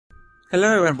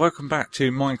Hello and welcome back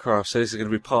to Minecraft. So this is going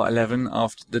to be part 11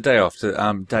 after the day after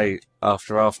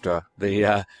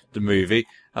the movie.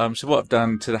 So what I've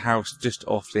done to the house just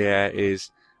off the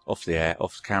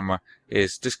camera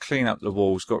is just clean up the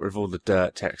walls, got rid of all the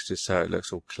dirt textures so it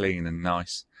looks all clean and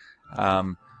nice.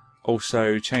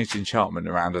 Also changed the enchantment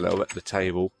around a little bit at the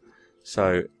table.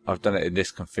 So I've done it in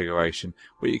this configuration.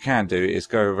 What you can do is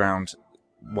go around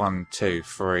 1, 2,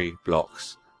 3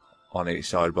 blocks on each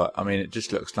side, but I mean it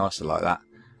just looks nicer like that,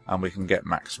 and we can get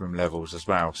maximum levels as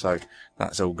well, so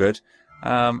that's all good.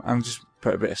 And just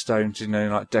put a bit of stone to,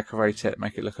 like decorate it,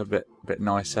 make it look a bit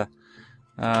nicer.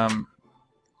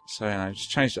 So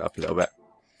just changed it up a little bit.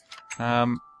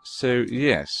 So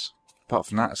yes, apart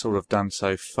from that, that's all I've done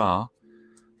so far.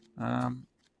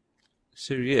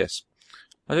 So yes,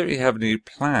 I don't really have any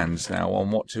plans now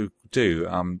on what to do.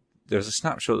 There was a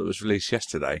snapshot that was released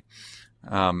yesterday,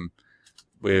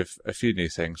 with a few new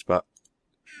things, but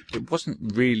it wasn't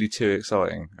really too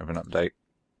exciting of an update.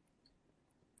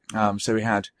 So we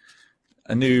had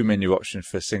a new menu option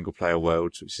for single player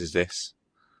worlds, which is this.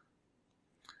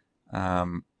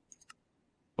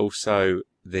 Also,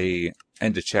 the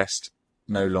ender chest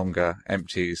no longer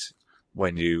empties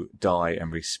when you die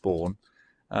and respawn.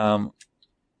 So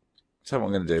what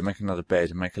I'm going to do, make another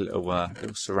bed and make a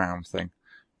little surround thing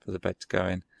for the bed to go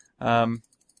in.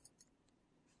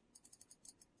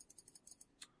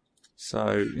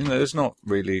 So, there's not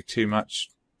really too much,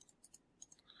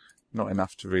 not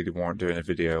enough to really warrant doing a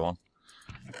video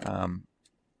on.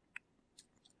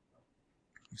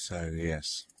 So,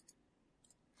 yes.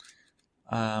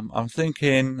 I'm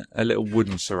thinking a little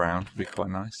wooden surround would be quite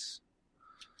nice.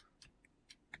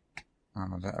 I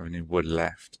don't have any wood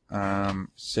left.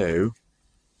 So,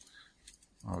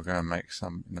 I'll go and make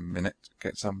some in a minute,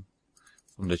 get some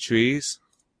from the trees.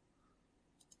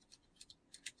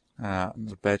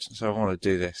 The bed, so I want to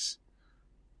do this.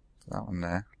 That one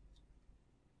there.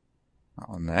 That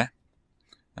one there.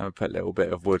 And we'll put a little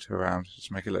bit of wood around just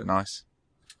to make it look nice.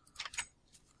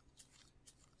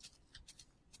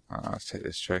 Let's take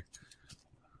this tree.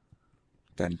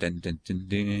 Also,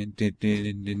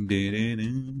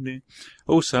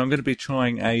 I'm going to be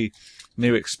trying a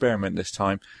new experiment this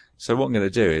time. So what I'm going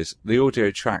to do is, the audio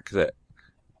track that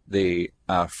the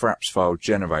Fraps file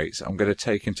generates, I'm going to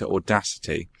take into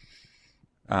Audacity.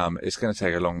 It's going to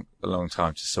take a long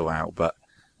time to sort out, but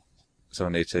so I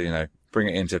need to, bring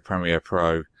it into Premiere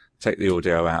Pro, take the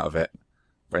audio out of it,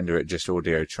 render it just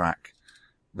audio track.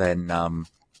 Then I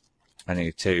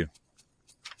need to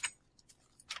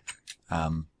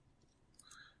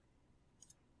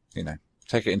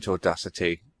take it into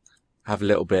Audacity, have a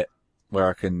little bit where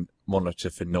I can monitor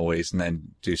for noise, and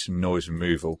then do some noise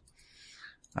removal.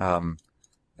 And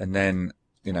then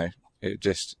it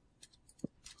just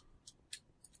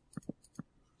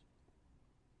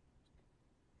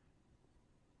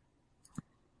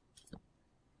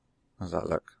how's that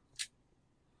look?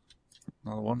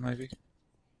 Another one, maybe?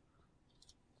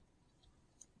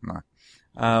 No.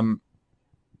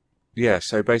 Yeah,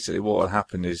 so basically what will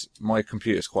happen is my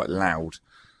computer's quite loud,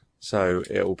 so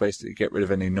it will basically get rid of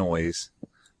any noise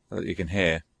that you can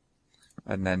hear,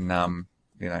 and then,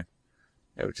 it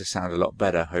will just sound a lot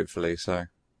better, hopefully, so.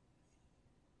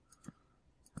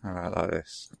 How about like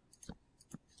this?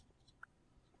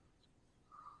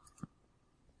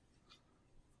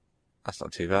 That's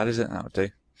not too bad, is it? That'll do.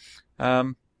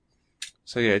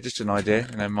 So yeah, just an idea,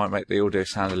 might make the audio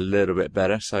sound a little bit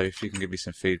better. So if you can give me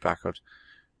some feedback, I'd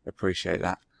appreciate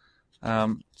that.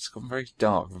 It's gone very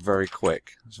dark very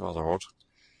quick. It's rather odd.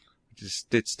 It just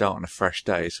did start on a fresh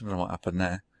day, so I don't know what happened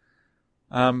there.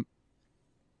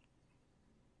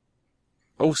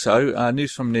 Also,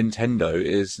 news from Nintendo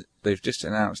is they've just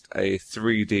announced a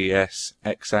 3DS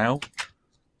XL.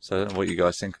 So I don't know what you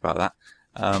guys think about that.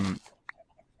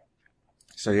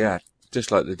 So yeah, just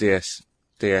like the DS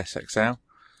XL,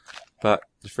 but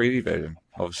the 3D version,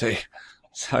 obviously.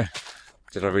 So,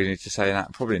 did I really need to say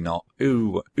that? Probably not.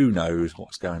 Who knows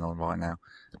what's going on right now?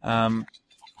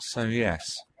 So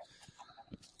yes,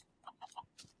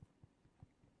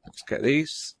 let's get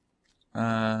these.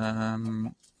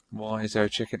 Why is there a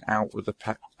chicken out of the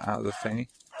thingy?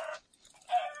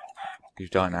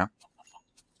 You've died now.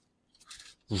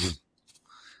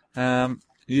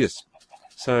 Yes.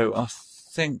 So I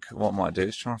think what I might do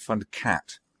is try and find a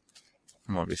cat.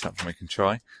 That might be something we can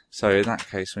try. So in that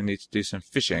case, we need to do some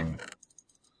fishing.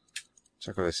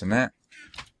 Chuck all this in there.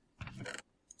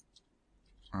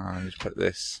 I need to put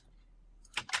this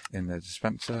in the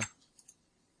dispenser.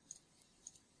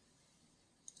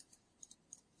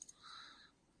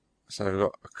 So we've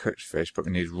got a cooked fish, but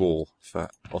we need raw for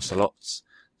ocelots.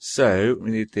 So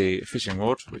we need the fishing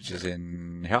rod, which is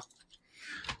in here.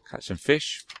 Catch some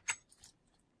fish.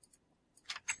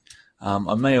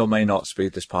 I may or may not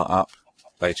speed this part up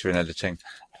later in editing,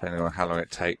 depending on how long it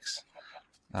takes.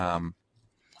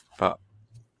 But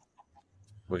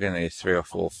we're going to need 3 or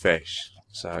 4 fish,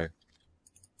 so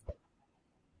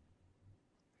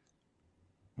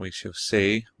we shall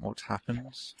see what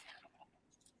happens.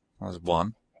 There's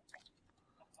one.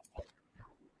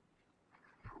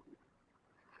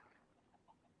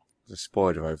 There's a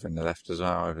spider over in the left as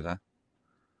well, over there.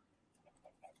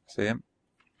 See him?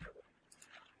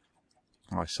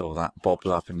 I saw that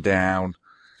bobble up and down,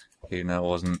 even though I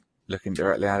wasn't looking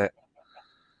directly at it.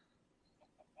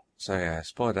 So yeah,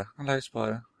 spider. Hello,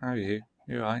 spider. How are you?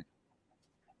 You alright?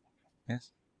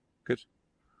 Yes? Good?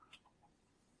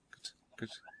 Good, good,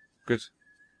 good.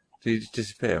 Did he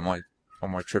disappear?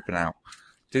 Am I tripping out?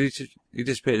 Did he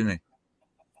disappear, didn't he?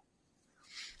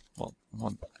 What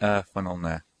on earth went on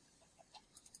there?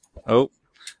 Oh,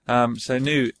 so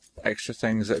new extra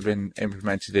things that have been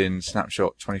implemented in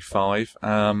Snapshot 25.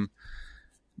 Multiplayer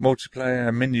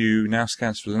menu now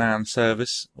scans for LAN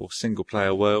service or single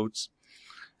player worlds.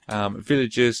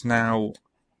 Villagers now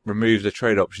remove the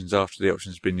trade options after the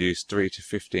option's been used 3 to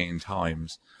 15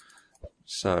 times.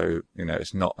 So, you know,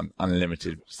 it's not an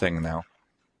unlimited thing now.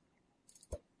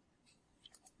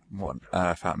 What on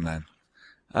earth happened then?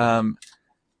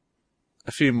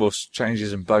 A few more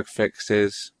changes and bug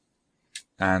fixes.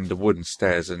 And the wooden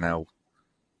stairs are now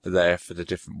there for the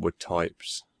different wood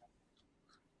types.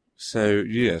 So,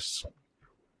 yes.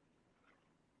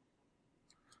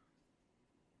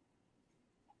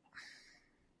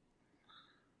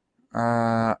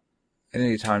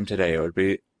 Any time today it would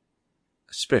be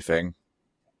spiffing.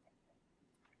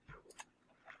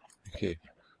 Thank you.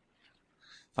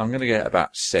 I'm going to get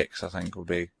about 6, I think, will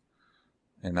be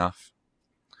enough.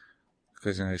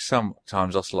 Because, you know,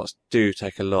 sometimes ocelots do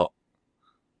take a lot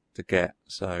to get,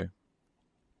 so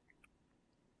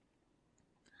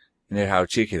you know how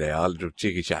cheeky they are, little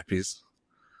cheeky chappies.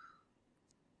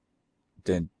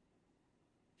 Din,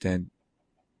 din,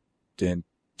 din,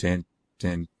 din,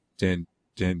 din, din,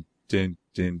 din, din, din, din,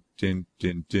 din,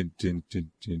 din, din,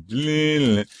 din,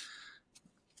 din.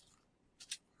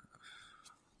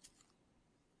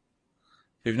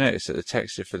 You've noticed that the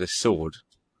texture for this sword,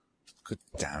 god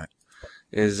damn it,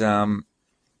 is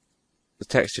the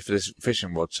texture for this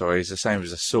fishing rod, sorry, is the same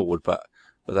as a sword, but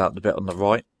without the bit on the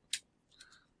right.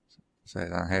 So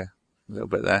down here, a little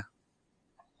bit there.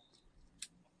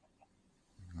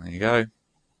 There you go.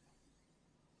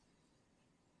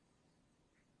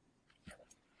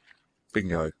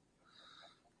 Bingo.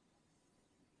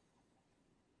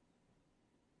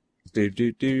 Do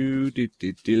do do do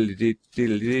do do do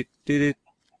do do.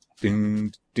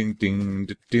 Ding ding ding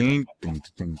ding ding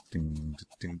ding ding ding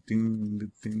ding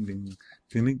ding ding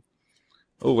ding ding.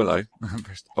 Oh hello, I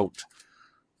pressed Alt.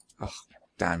 Oh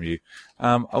damn you!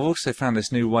 I've also found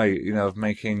this new way, you know, of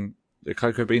making the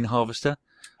cocoa bean harvester.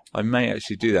 I may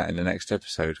actually do that in the next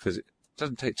episode because it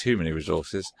doesn't take too many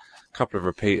resources. A couple of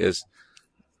repeaters,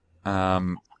 a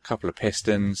couple of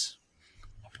pistons,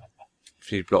 a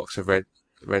few blocks of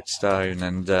redstone,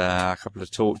 and a couple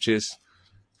of torches.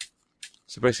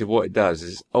 So basically what it does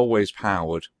is it's always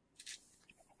powered.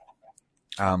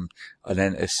 And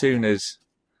then as soon as...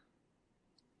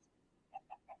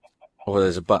 Oh,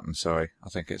 there's a button, sorry. I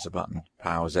think it's a button.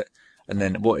 Powers it. And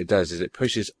then what it does is it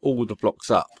pushes all the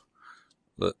blocks up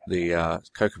that the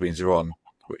cocoa beans are on,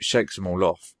 which shakes them all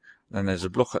off. And then there's a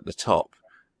block at the top,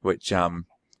 which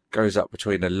goes up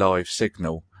between a live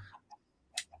signal.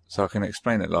 So I can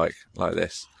explain it like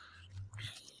this.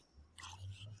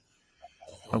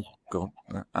 Oh, God.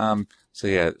 So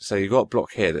yeah, so you've got a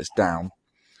block here that's down,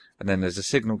 and then there's a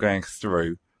signal going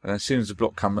through, and as soon as the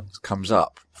block comes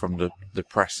up from the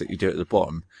press that you do at the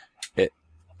bottom, it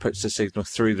puts the signal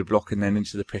through the block and then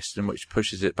into the piston, which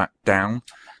pushes it back down.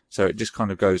 So it just kind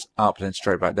of goes up and then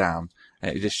straight back down,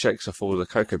 and it just shakes off all the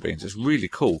cocoa beans. It's really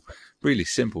cool, really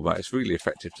simple, but it's really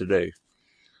effective to do.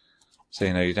 So,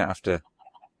 you know, you don't have to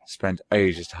spend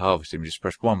ages to harvest them. You just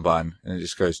press one button and it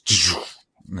just goes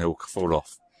and they all fall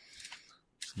off.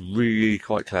 It's really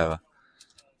quite clever.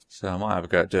 So I might have a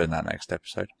go at doing that next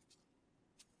episode.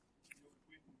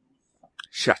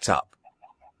 Shut up,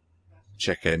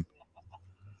 chicken.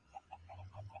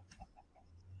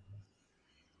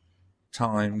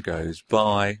 Time goes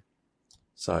by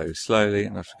so slowly,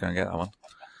 and I have to go and get that one.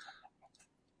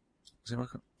 See if I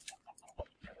can...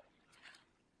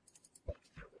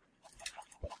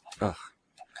 Ugh,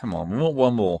 come on, we want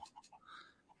one more.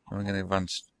 I'm going to run...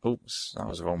 Oops, that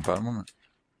was the wrong button, wasn't it?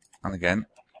 And again.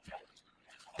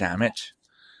 Damn it.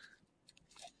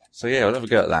 So yeah, we'll have a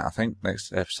go at that, I think,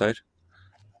 next episode.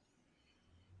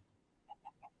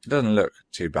 It doesn't look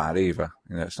too bad either.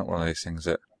 You know, it's not one of those things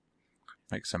that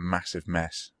makes a massive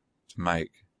mess to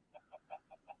make.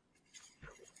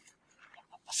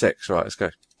 6, right, let's go.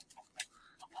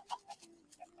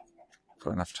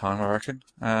 Got enough time, I reckon.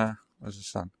 Where's the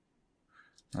sun?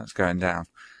 That's going down.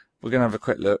 We're going to have a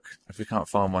quick look. If we can't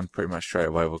find one pretty much straight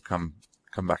away, we'll come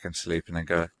back and sleep and then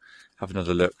go have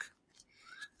another look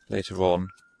later on.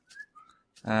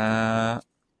 Oh,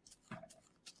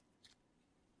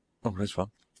 there's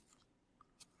one.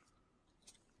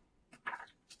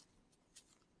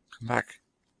 Come back.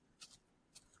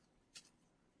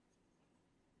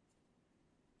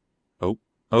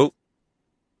 Oh.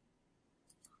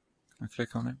 Can I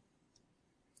click on it?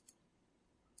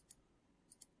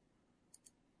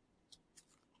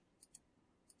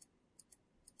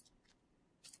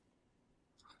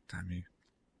 Damn you.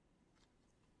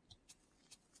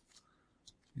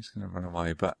 He's going to run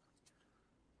away, but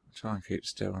I'll try and keep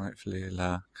still and hopefully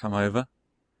he'll come over.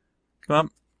 Come on.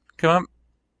 Come on.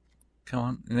 Come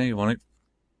on. You know you want it.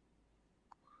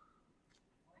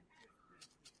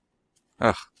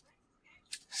 Ugh.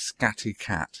 Scatty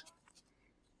cat.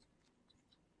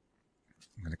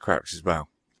 I'm going to crouch as well.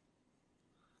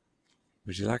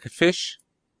 Would you like a fish?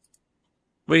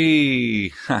 Whee!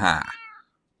 Haha!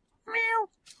 Meow!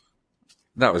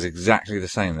 That was exactly the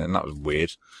same then. That was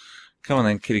weird. Come on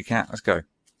then, kitty cat. Let's go.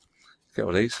 Let's get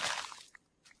all these.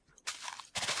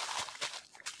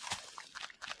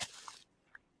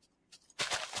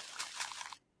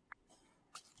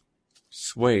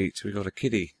 Sweet. We got a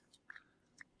kitty.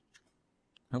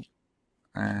 Oh.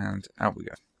 And out we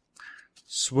go.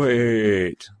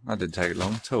 Sweet. That didn't take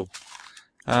long at all.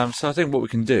 So I think what we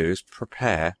can do is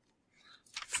prepare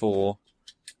for...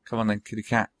 Come on then, kitty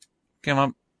cat. Come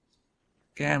on.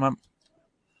 Come on.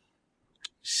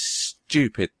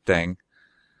 Stupid thing.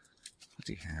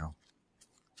 Bloody hell.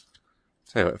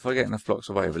 Tell you what, if I get enough blocks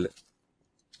of overlap...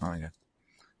 Oh, yeah.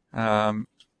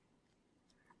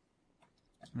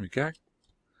 There we go.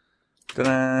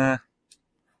 Ta-da!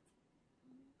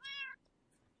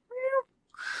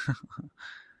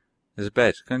 There's a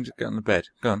bed. Go and just get on the bed.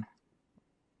 Go on.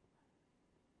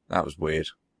 That was weird.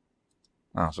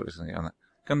 Oh, I thought he was going to get on it.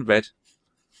 Go on the bed.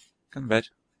 Go on the bed.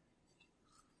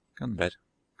 Go on the bed.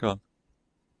 Go on.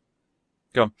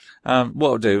 Go on. What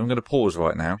I'll do, I'm going to pause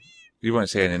right now. You won't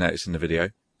see any notice in the video,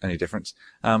 any difference.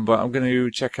 But I'm going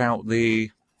to check out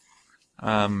the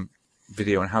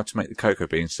video on how to make the cocoa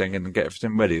beans thing and get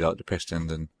everything ready, like the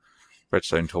pistons and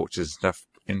redstone torches and stuff,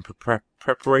 in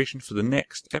preparation for the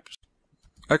next episode.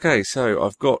 Okay, so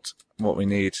I've got what we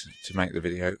need to make the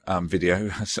video,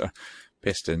 so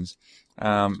pistons.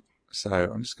 So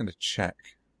I'm just going to check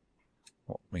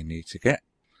what we need to get.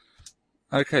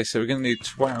 Okay, so we're going to need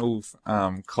 12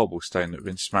 cobblestone that have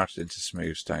been smelted into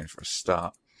smooth stone for a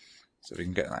start. So we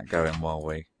can get that going while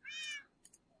we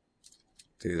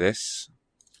do this.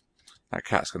 That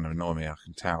cat's going to annoy me, I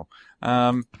can tell.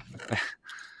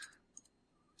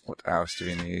 What else do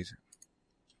we need?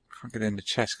 Can't get in the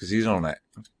chest because he's on it.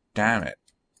 Damn it.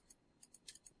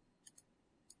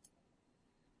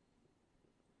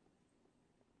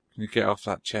 Can you get off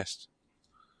that chest?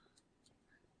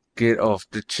 Get off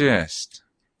the chest.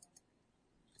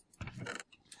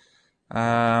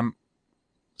 So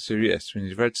yes, we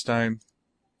need redstone.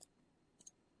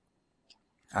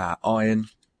 Iron.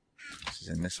 This is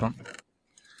in this one.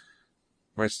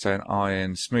 Redstone,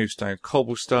 iron, smooth stone,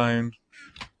 cobblestone,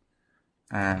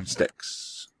 and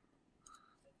sticks.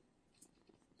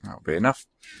 That'll be enough.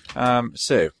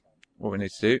 So what we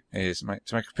need to do is to make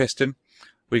a piston.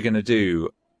 We're going to do.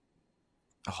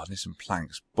 Oh, I need some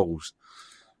planks, balls.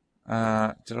 Did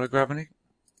I grab any?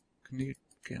 Can you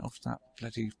get off that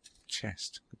bloody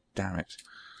chest? Damn it.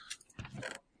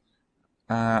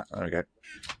 There we go.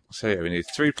 So yeah, we need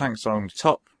 3 planks along the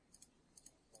top,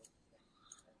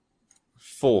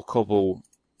 4 cobble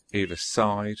either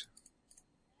side,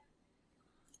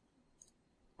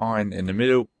 iron in the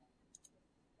middle,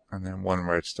 and then 1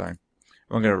 redstone.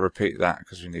 I'm going to repeat that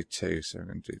because we need 2, so we're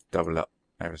going to do double up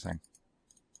everything.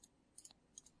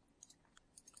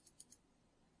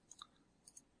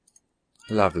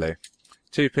 Lovely.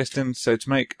 2 pistons. So to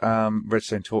make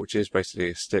redstone torches,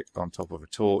 basically a stick on top of a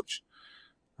torch.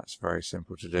 That's very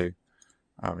simple to do.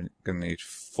 I'm going to need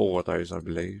 4 of those, I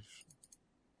believe.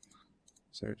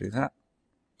 So do that.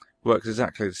 Works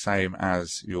exactly the same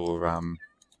as your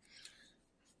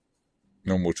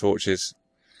normal torches.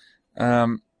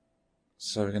 So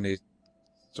we're going to need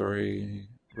 3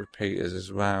 repeaters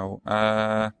as well.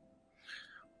 1,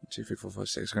 2, 3, 4, 5,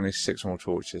 6. We're going to need 6 more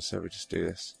torches, so we just do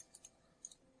this.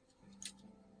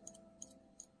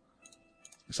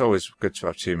 It's always good to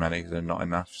have too many than not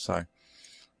enough, so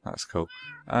that's cool.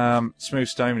 Smooth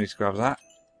stone, we need to grab that.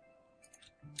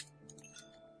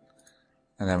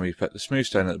 And then we put the smooth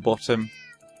stone at the bottom.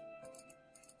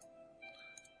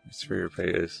 3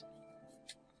 repeaters.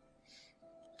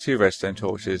 2 redstone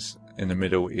torches in the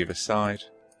middle either side.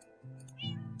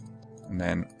 And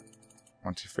then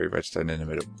 1, 2, 3 redstone in the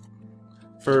middle.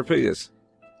 3 repeaters.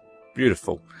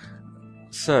 Beautiful.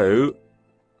 So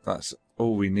that's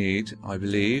all we need, I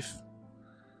believe.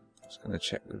 Just going to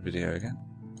check the video again.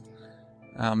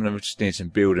 And then we just need some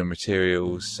building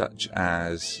materials, such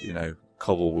as, you know,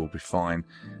 cobble will be fine.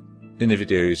 In the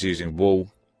video is using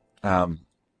wool,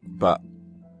 but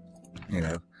you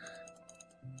know,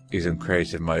 he's in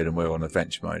creative mode and we're on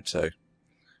adventure mode, so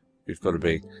you've got to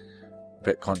be a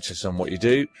bit conscious on what you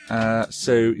do.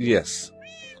 So yes,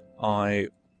 I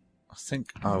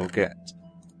think I will get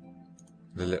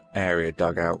the little area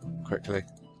dug out quickly.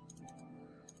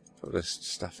 Put this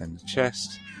stuff in the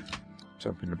chest.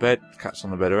 Jump in the bed. Cat's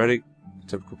on the bed already.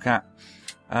 Typical cat.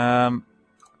 And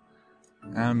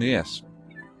yes.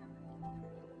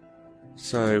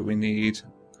 So we need.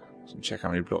 Let's check how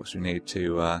many blocks we need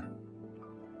to.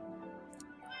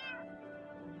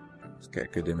 Let's get a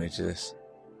good image of this.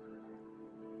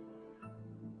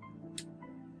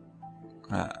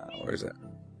 Where is it?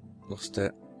 Lost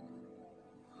it.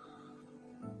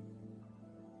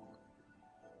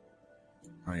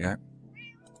 There we go.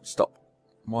 Stop.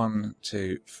 1,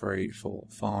 2, 3, 4,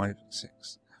 5, 6,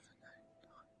 7,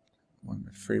 8, 9, 1,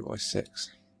 3 by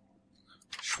 6.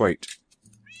 Sweet.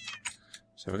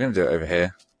 So we're going to do it over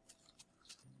here.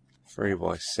 3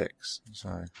 by 6.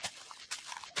 So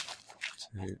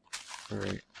 2,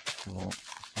 3, 4,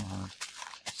 5,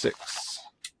 6.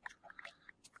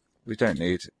 We don't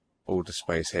need all the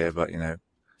space here, but you know,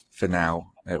 for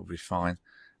now it will be fine.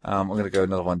 I'm going to go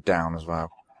another one down as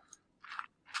well,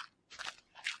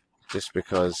 just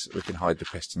because we can hide the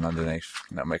piston underneath,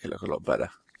 and that'll make it look a lot better.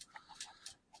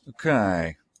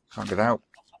 Okay, can't get out.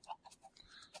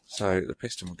 So the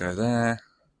piston will go there.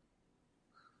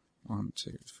 1,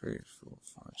 2, 3, 4,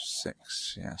 5,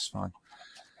 6. Yeah, that's fine.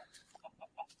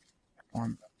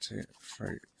 1, 2,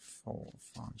 3, 4,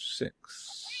 5,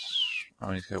 6.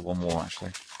 I need to go one more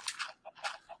actually.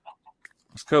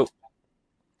 That's cool.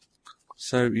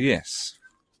 So yes,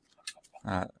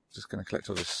 just going to collect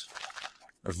all this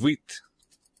of wheat.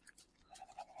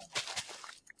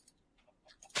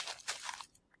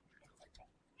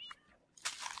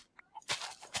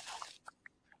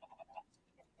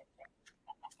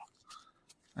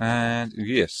 And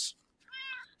yes,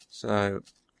 so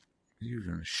you're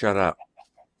going to shut up.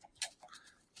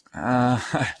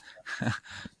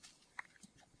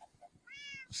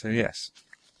 So yes,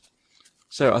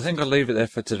 so I think I'll leave it there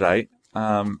for today.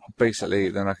 Basically,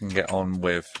 then I can get on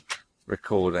with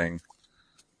recording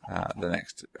the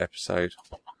next episode.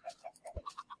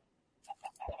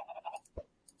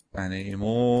 Any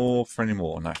more?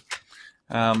 No.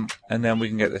 And then we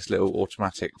can get this little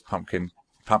automatic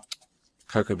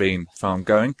cocoa bean farm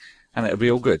going, and it'll be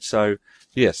all good. So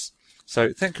yes,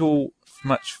 so thank you all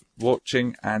much for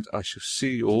watching, and I shall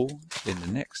see you all in the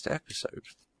next episode.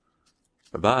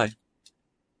 Bye bye.